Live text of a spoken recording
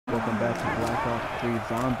Welcome back to Black Ops 3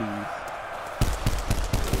 Zombies.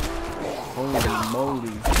 Holy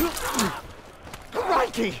moly.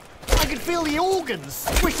 Crikey! I can feel the organs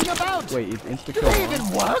squishing about! Wait, is insta-kill Do they on? even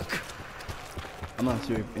work? I'm not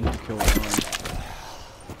sure if insta-kill is on.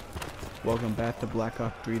 Welcome back to Black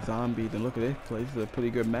Ops 3 Zombies. And look at this place. This is a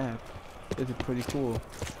pretty good map. This is pretty cool.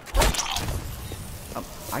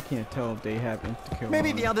 I can't tell if they have insta-kill on.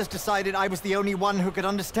 Maybe the others decided I was the only one who could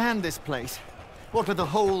understand this place. What with the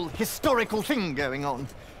whole historical thing going on.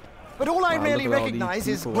 But all I really recognize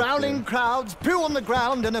is growling crowds, poo on the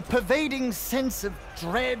ground, and a pervading sense of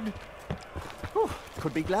dread. Whew,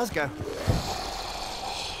 could be Glasgow.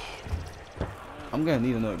 I'm gonna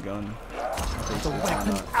need another gun. The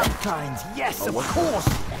weapon outlines, yes, of course.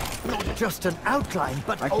 Not just an outline,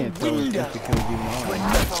 but I can't tell if insta-kill is even on.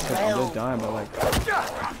 Because I'm just dying, but like...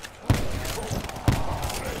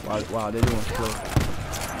 Wow, they're doing slow.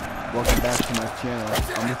 Welcome back to my channel.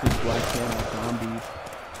 This is BlackHammer-eric.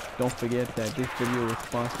 Don't forget that this video was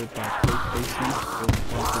sponsored by PlayStation, it was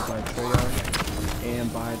sponsored by Treyarch, and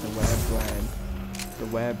by the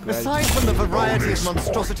Web Grad. Aside from the variety of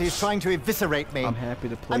monstrosities trying to eviscerate me, I'm happy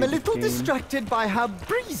to play I'm a little game. distracted by how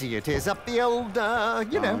breezy it is up the old,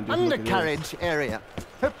 you know, undercarriage area.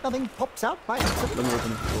 Hope nothing pops out by accident. Let me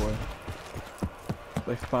open this door.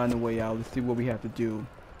 Let's find a way out. Let's see what we have to do.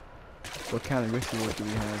 What kind of ritual do we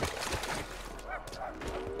have?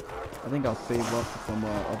 I think I'll save up for some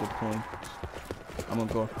other points. I'm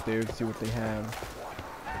gonna go upstairs to see what they have.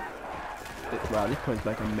 Wow, this place is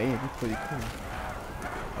like a maze. It's pretty cool.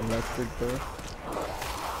 Electric burst.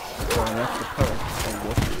 Oh, and that's the perk. Oh,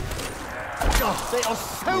 whoops. God, they are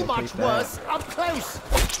so much worse up close.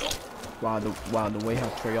 Wow, the way how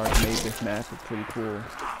Treyarch made this map is pretty cool.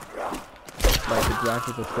 Like the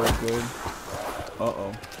graphics are so good.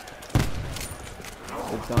 Uh-oh.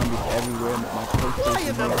 The zombies everywhere. My PlayStation. Why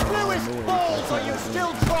in the bluest balls are you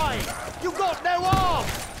still trying? You got no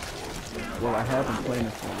arms! Well, I have been playing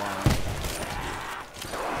this for a while.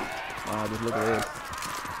 Wow, just look at this.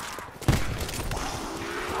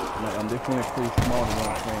 Like, I'm definitely pretty small to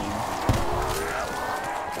run playing.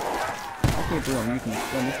 I can't believe I'm using this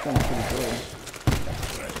gun. This gun is pretty good.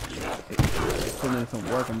 It's putting in some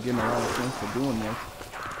work. I'm getting a lot of things for doing this.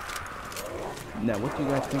 Now, what do you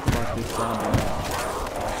guys think about this zombie map?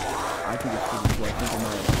 I think it's pretty cool. I think it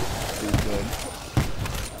might be good.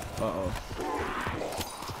 Uh-oh.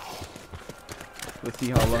 Let's see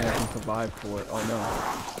how long I can survive for it. Oh no.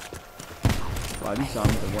 Wow, these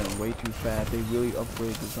zombies are running way too fast. They really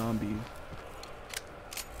upgraded the zombies.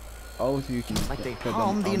 Oh, so you can... Like they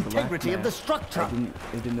harmed the integrity of the structure.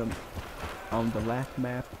 On the last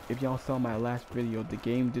map, if y'all saw my last video, the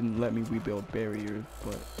game didn't let me rebuild barriers,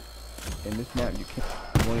 but in this map you can't.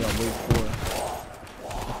 What y'all wait for?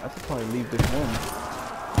 I should probably leave this one.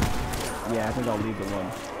 Yeah, I think I'll leave the one.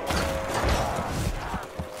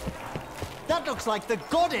 That looks like the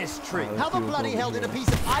goddess tree. How the bloody hell did a piece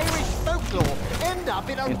of Irish folklore end up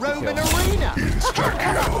in a Roman arena?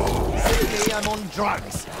 Silly, I'm on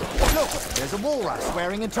drugs. Look, there's a walrus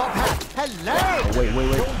wearing a top hat. Hello! Oh, wait.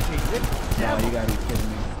 No, you gotta be kidding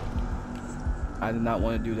me. I did not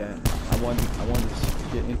want to do that. I wanted to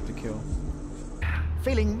get insta-kill.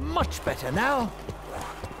 Feeling much better now.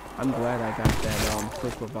 I'm glad I got that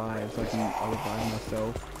quick revive so I can revive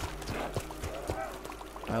myself.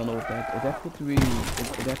 I don't know what that is. That supposed to be?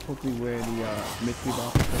 Is that supposed to be where the mystery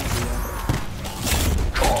box is supposed to be at?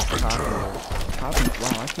 Carpenter.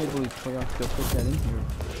 Wow, I can't believe Treyarch still put that in here.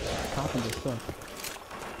 Carpenter sucks.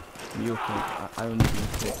 Neophyte. I don't need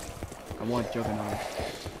Neophyte. I want Juggernaut.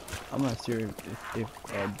 I'm not sure if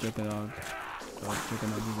Juggernaut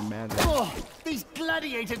even matters. Oh, these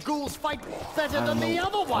gladiator ghouls fight better than the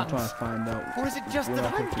other ones. I'm trying to find out. Or is it just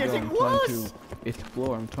that I'm getting worse? I'm trying worse? to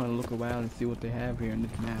explore. I'm trying to look around and see what they have here in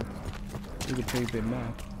this map. It's a pretty big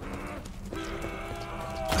map.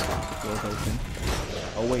 Doors open.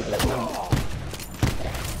 Oh wait,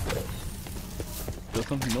 there's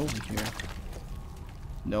something over here.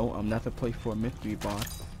 No, I'm not to play for a mystery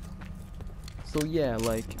box. So yeah,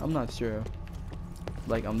 like I'm not sure.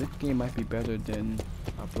 Like this game might be better than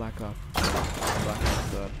Black Ops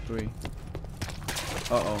 3.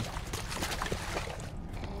 Uh-oh.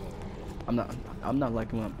 I'm not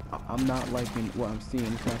liking what I'm seeing.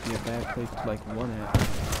 This might be a bad place to like run at.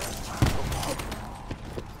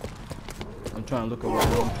 I'm trying to look around.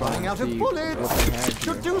 I'm trying to see what they have here.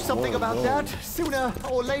 Should do something about that sooner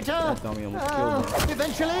or later. That zombie almost killed me.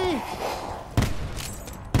 Eventually.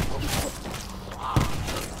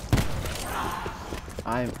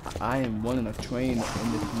 I am running a train in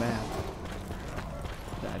this map.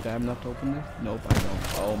 Do I have enough to open this? Nope, I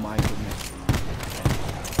don't. Oh my goodness.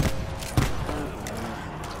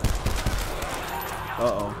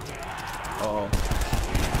 Uh-oh. Uh-oh.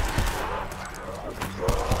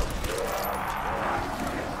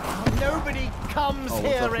 Nobody comes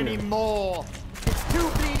here anymore. It's too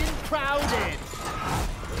bleeding crowded.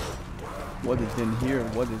 What is in here?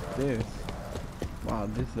 What is this? Wow,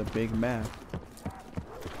 this is a big map.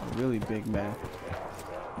 A really big map.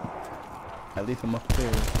 At least I'm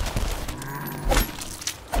upstairs.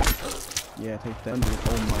 Yeah, take that.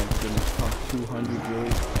 Oh my goodness. Cost 200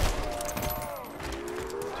 gauge.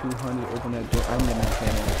 200. Open that door. I need mass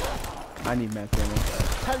ammo. I need mass ammo.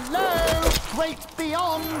 Hello, great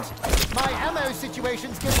beyond. My ammo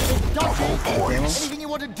situation's getting a bit dodgy. Anything you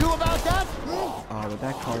want to do about that? With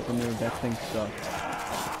that carpenter, that thing sucks.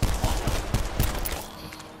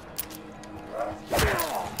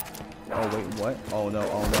 Oh wait, what? Oh no,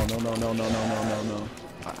 oh no, no, no, no, no, no, no, no, no.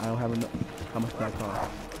 I don't have enough. How much does that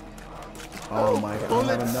cost? Oh my god, I don't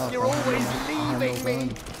have enough. You're always leaving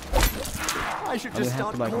me. I should just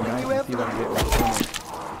start calling you ever.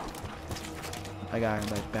 I gotta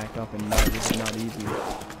like back up and not, this is not easy.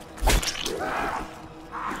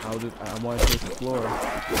 I wanted to explore.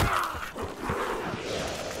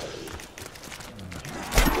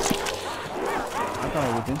 I thought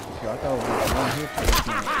it was insecure. I thought it was one hit.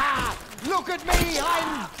 Look at me,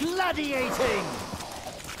 I'm gladiating.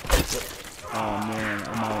 Oh man,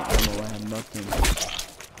 I'm out of ammo. I have nothing.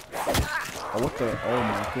 Oh, what the? Oh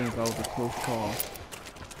my goodness, that was a close call.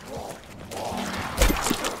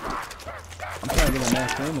 I'm trying to get a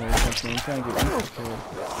mass ammo or something. I'm trying to get insecure so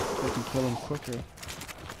I can kill him quicker.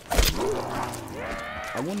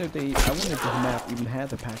 I wonder if this map even had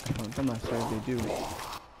the pack-a-punch. I'm not sure if they do.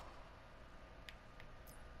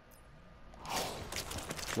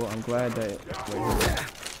 Well, I'm glad that. Wait,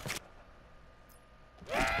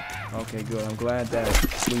 okay, good. I'm glad that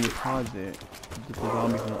when you pause it, the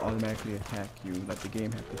zombies will automatically attack you. Like the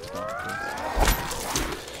game has to stop.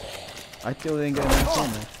 I still didn't get enough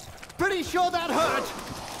ammo. Pretty sure that hurt,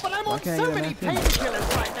 but I'm on so many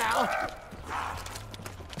painkillers right now.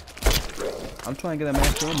 I'm trying to get a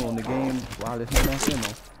max ammo in the game. Wow, there's no max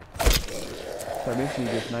ammo. So I basically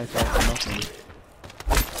just knife out for nothing.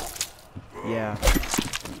 Yeah.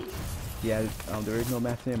 Yeah, there is no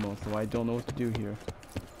mass ammo, so I don't know what to do here.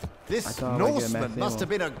 This Norseman must have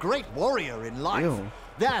been a great warrior in life. Ew.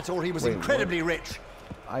 That, or he was incredibly rich.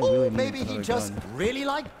 Or maybe he just really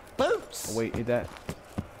liked boats. Oh, wait,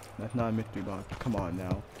 that's not a mystery box. Come on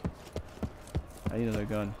now. I need another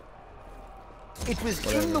gun. It was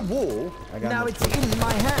in the wall, now it's in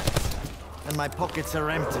my hands. And my pockets are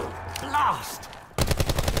empty. Blast!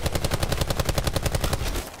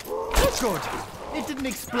 Good. It didn't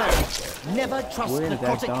explode. Never trust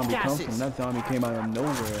narcotic gases. That zombie came out of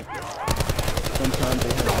nowhere. Sometimes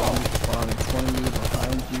they have zombies spawn in front of you,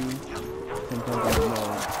 behind you. Sometimes I don't know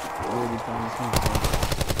where these zombies come from.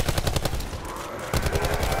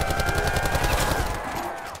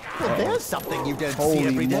 Well, there's something you don't see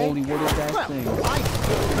every day. Holy moly, what is that thing?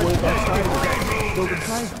 What is that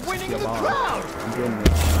tiger? Winning the crowd! I'm getting it.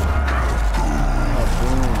 Oh,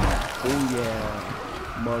 boom. Oh, yeah.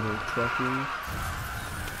 Mother truckers.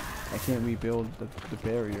 I can't rebuild the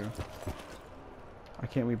barrier. I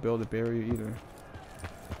can't rebuild the barrier either.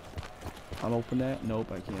 I'll open that?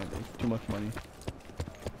 Nope, I can't. It's too much money.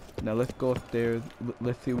 Now let's go upstairs.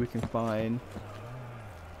 Let's see what we can find.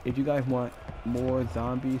 If you guys want more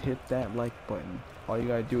zombies, hit that like button. All you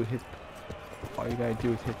gotta do is hit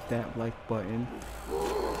that like button.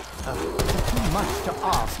 Too much to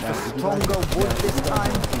ask for stronger wood this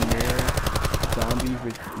time. Zombies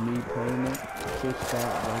with me playing it, hit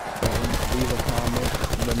that like button, leave a comment,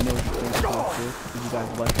 let me know what you think about this, if you guys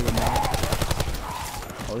like it or not.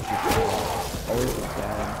 Oh, this is bad. Oh, this is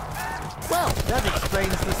bad. Well, that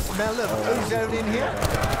explains the smell of ozone in here.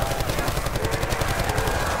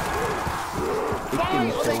 Why are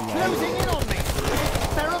they closing in on me? Is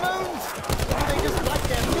it pheromones? Or do they just like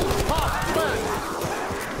their meat hot burnt?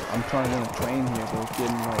 I'm trying to run a train here, but it's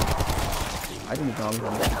getting like, I think the zombies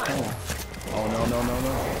are making fun. Oh no, no, no,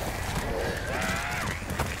 no.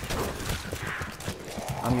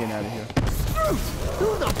 I'm getting out of here. Who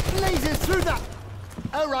the blazes through that?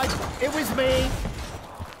 Oh right, it was me.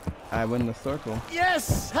 I went in the circle.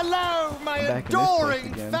 Yes, hello, my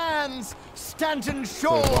adoring fans. Stanton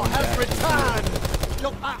Shaw has returned.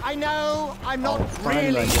 Look, I know I'm not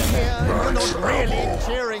really here. You're not really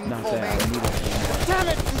cheering for me. Damn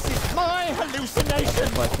it, this is my hallucination.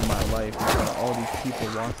 Fight for my life. I've got all these people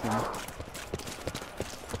watching.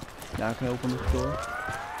 Now can I open this door?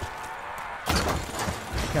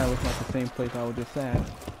 It kind of looks like the same place I was just at.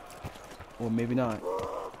 Or maybe not.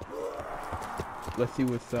 Let's see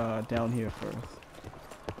what's down here first.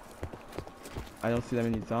 I don't see that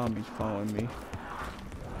many zombies following me.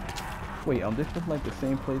 Wait, this is like the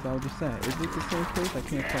same place I was just at. Is it the same place? I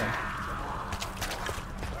can't tell.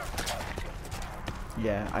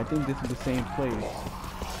 Yeah, I think this is the same place.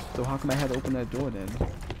 So how come I had to open that door then?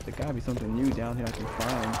 There gotta be something new down here I can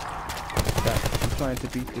find. I'm trying to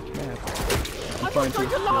beat this map. I'm trying to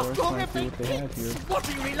explore, trying to see what they have here. What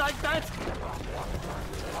do you mean like that?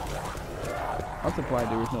 I'm surprised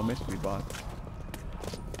there was no mystery box.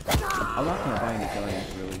 I'm not gonna buy any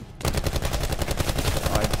guns, really.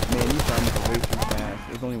 Man, these zombies are way too fast.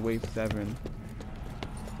 It's only wave 7.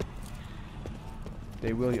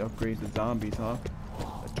 They really upgrade the zombies, huh?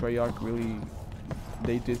 Treyarch really,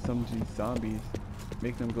 they did something to these zombies,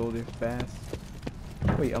 make them go there fast.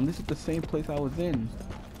 Wait, this is the same place I was in.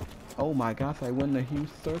 Oh my gosh, I went in a huge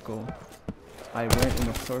circle. I went in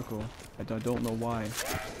a circle. I don't know why. This is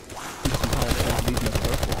how it has to leave in a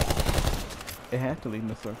circle. It had to leave in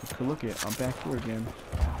a circle. So look it, I'm back here again.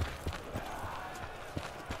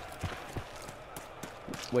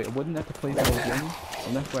 Wait, wasn't that the place I was in?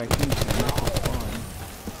 Oh, that's where I came from. That's so fun.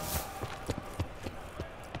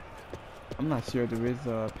 I'm not sure there is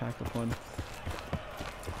a pack of fun.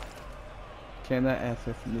 Cannot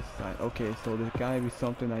access from this side. Okay, so there's gotta be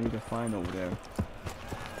something I need to find over there.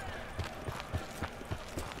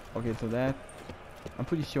 Okay, so that, I'm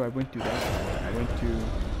pretty sure I went through that one. I went to,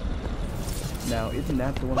 now isn't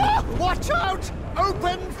that the one? Watch out!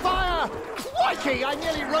 Open fire! Crikey, I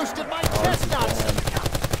nearly roasted my chestnuts!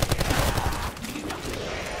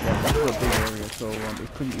 Yeah, this is a big area, so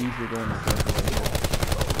it's pretty easy to go in the circle right here.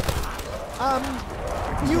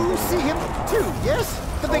 You see him too, yes?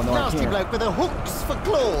 The big nasty bloke with the hooks for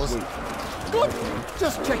claws. Wait. Good.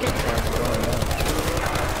 Just checking.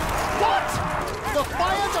 What? The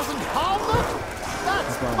fire doesn't harm them?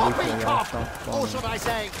 That's poppycock! Or should I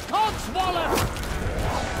say, codswallop!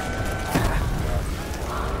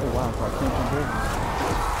 Oh wow, so I can't jump over.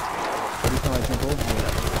 Every time I jump over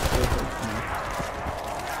it hurts me.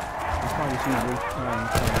 It's probably seen me waste time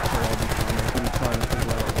trying to kill all these things. I'm trying to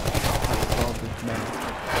figure out how to solve this map.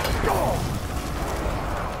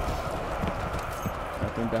 I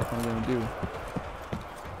think that's what I'm gonna do.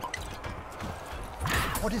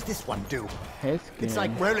 What does this one do? Head scan. It's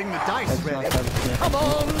like rolling the dice, That's really. Come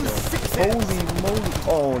on, 6 Holy moly!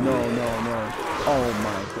 Oh no. Oh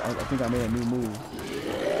my! I think I made a new move.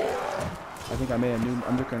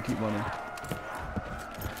 I'm just gonna keep running.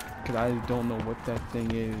 Cause I don't know what that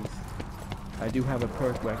thing is. I do have a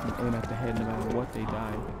perk where I can aim at the head no matter what they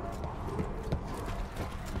die.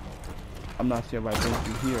 I'm not sure if I went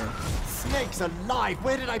through here. Snakes alive!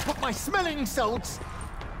 Where did I put my smelling salts?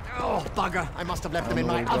 Oh, bugger. I must have left them in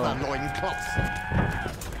my other loincloths.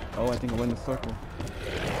 Oh, I think I went in a circle.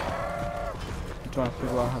 I'm trying to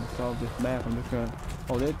figure out how to solve this map. I'm just gonna...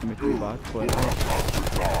 Oh, there's the mystery box, but...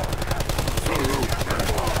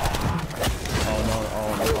 Oh no.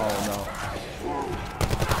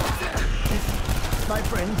 My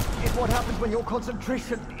friends, is what happens when your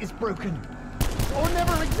concentration is broken. Or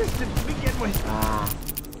never existed to begin with.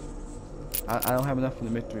 I don't have enough for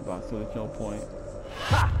the mystery box, so there's no point.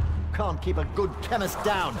 Ha! Can't keep a good chemist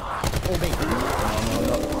down. Or me.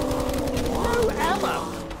 No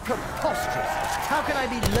ammo! Preposterous! How can I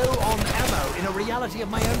be low on ammo in a reality of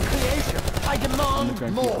my own creation? I demand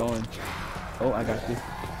more! Keep going. Oh, I got this.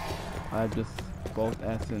 I have this bolt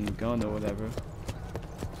ass and gun or whatever.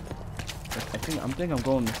 I think I'm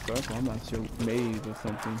going in a circle. I'm not sure, maze or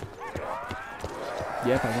something.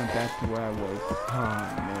 Yep, I went back to where I was.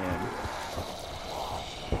 Oh man,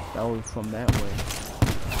 that was from that way.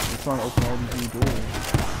 I'm trying to open all these new doors.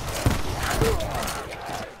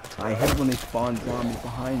 I hate when they spawn zombies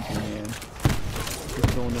behind you, man.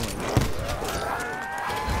 It's so annoying.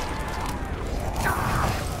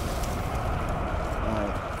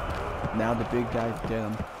 Alright, now the big guy's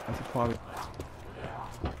dead. I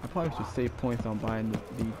probably should save points on buying the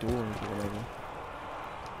doors or whatever.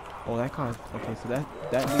 Oh, that car. Okay, so that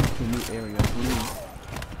leads to a new area. We need to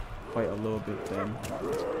fight a little bit then.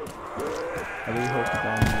 I really hope the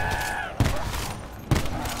zombies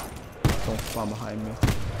don't spawn behind me.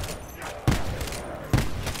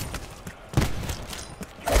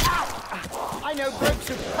 I know blokes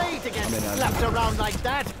who pay to get slapped around like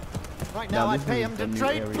that. Right now, I'd pay him to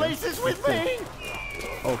trade places with me.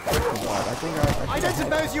 Oh, I don't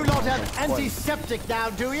suppose you lot have antiseptic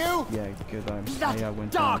now, do you? Yeah, because I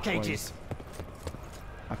went Dark Ages.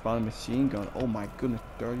 I found a machine gun. Oh my goodness,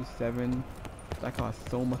 37. That costs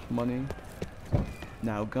so much money.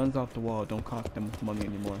 Now, guns off the wall don't cost that much money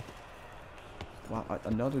anymore. Wow,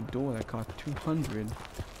 another door that costs 200.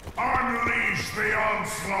 Unleash the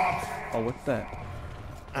onslaught! Oh, what's that?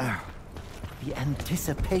 The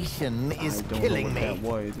anticipation is killing me. I don't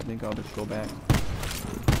know what that was. I think I'll just go back.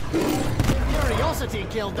 Curiosity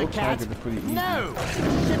killed the cat. No!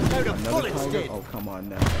 Shitload of bullets did. Oh, come on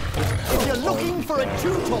now. If you're looking for a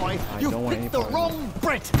chew toy, you picked the wrong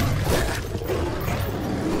Brit.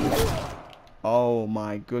 Oh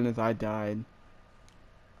my goodness, I died.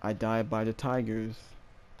 I died by the tigers.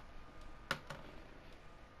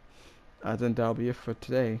 I think that'll be it for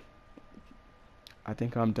today. I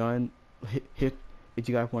think I'm done. Hit if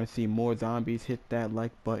you guys want to see more zombies, hit that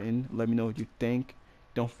like button. Let me know what you think.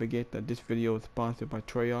 Don't forget that this video is sponsored by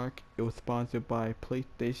Treyarch. It was sponsored by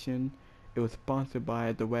PlayStation. It was sponsored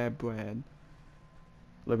by the Web Brad.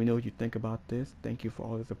 Let me know what you think about this. Thank you for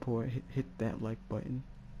all the support. Hit that like button.